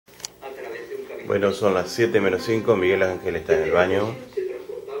Bueno, son las 7 menos 5, Miguel Ángel está en el baño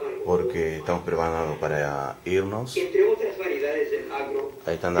porque estamos preparando para irnos.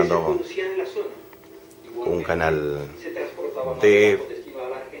 Ahí están dando un canal de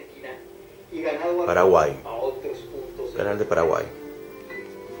Paraguay, canal de Paraguay.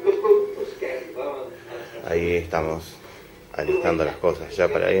 Ahí estamos alistando las cosas ya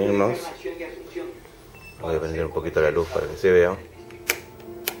para irnos. Voy a prender un poquito la luz para que se vea.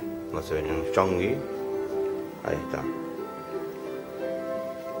 No se ve ni un chongui. Ahí está.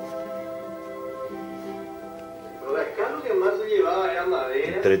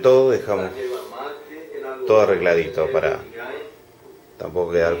 Entre todo dejamos todo arregladito para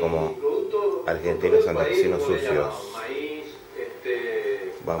tampoco quedar como argentinos santafesinos sucios.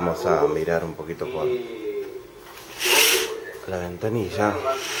 Vamos a mirar un poquito por la ventanilla.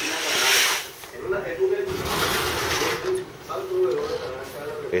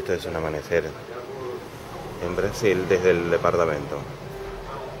 Esto es un amanecer en Brasil desde el departamento.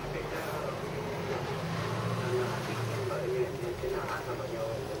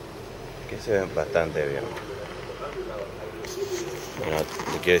 Que se ve bastante bien. Bueno,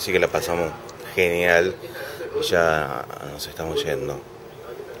 quiero decir que la pasamos genial. Ya nos estamos yendo.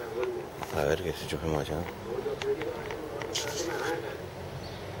 A ver que se chujemos allá.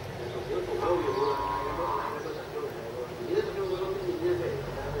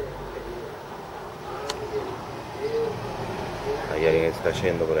 Hay alguien que está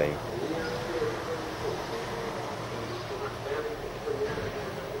yendo por ahí.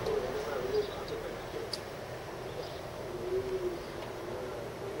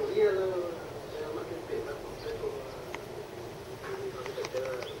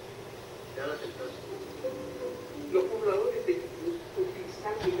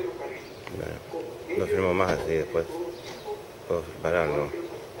 Bueno, no firmo más así después. Puedo prepararlo.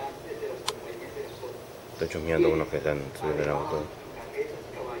 Estoy chusmeando unos que están subiendo en el auto.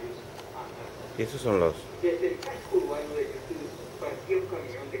 Y esos son los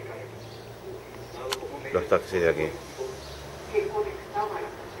taxis de aquí.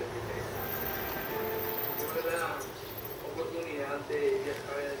 Tuve la oportunidad de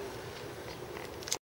viajar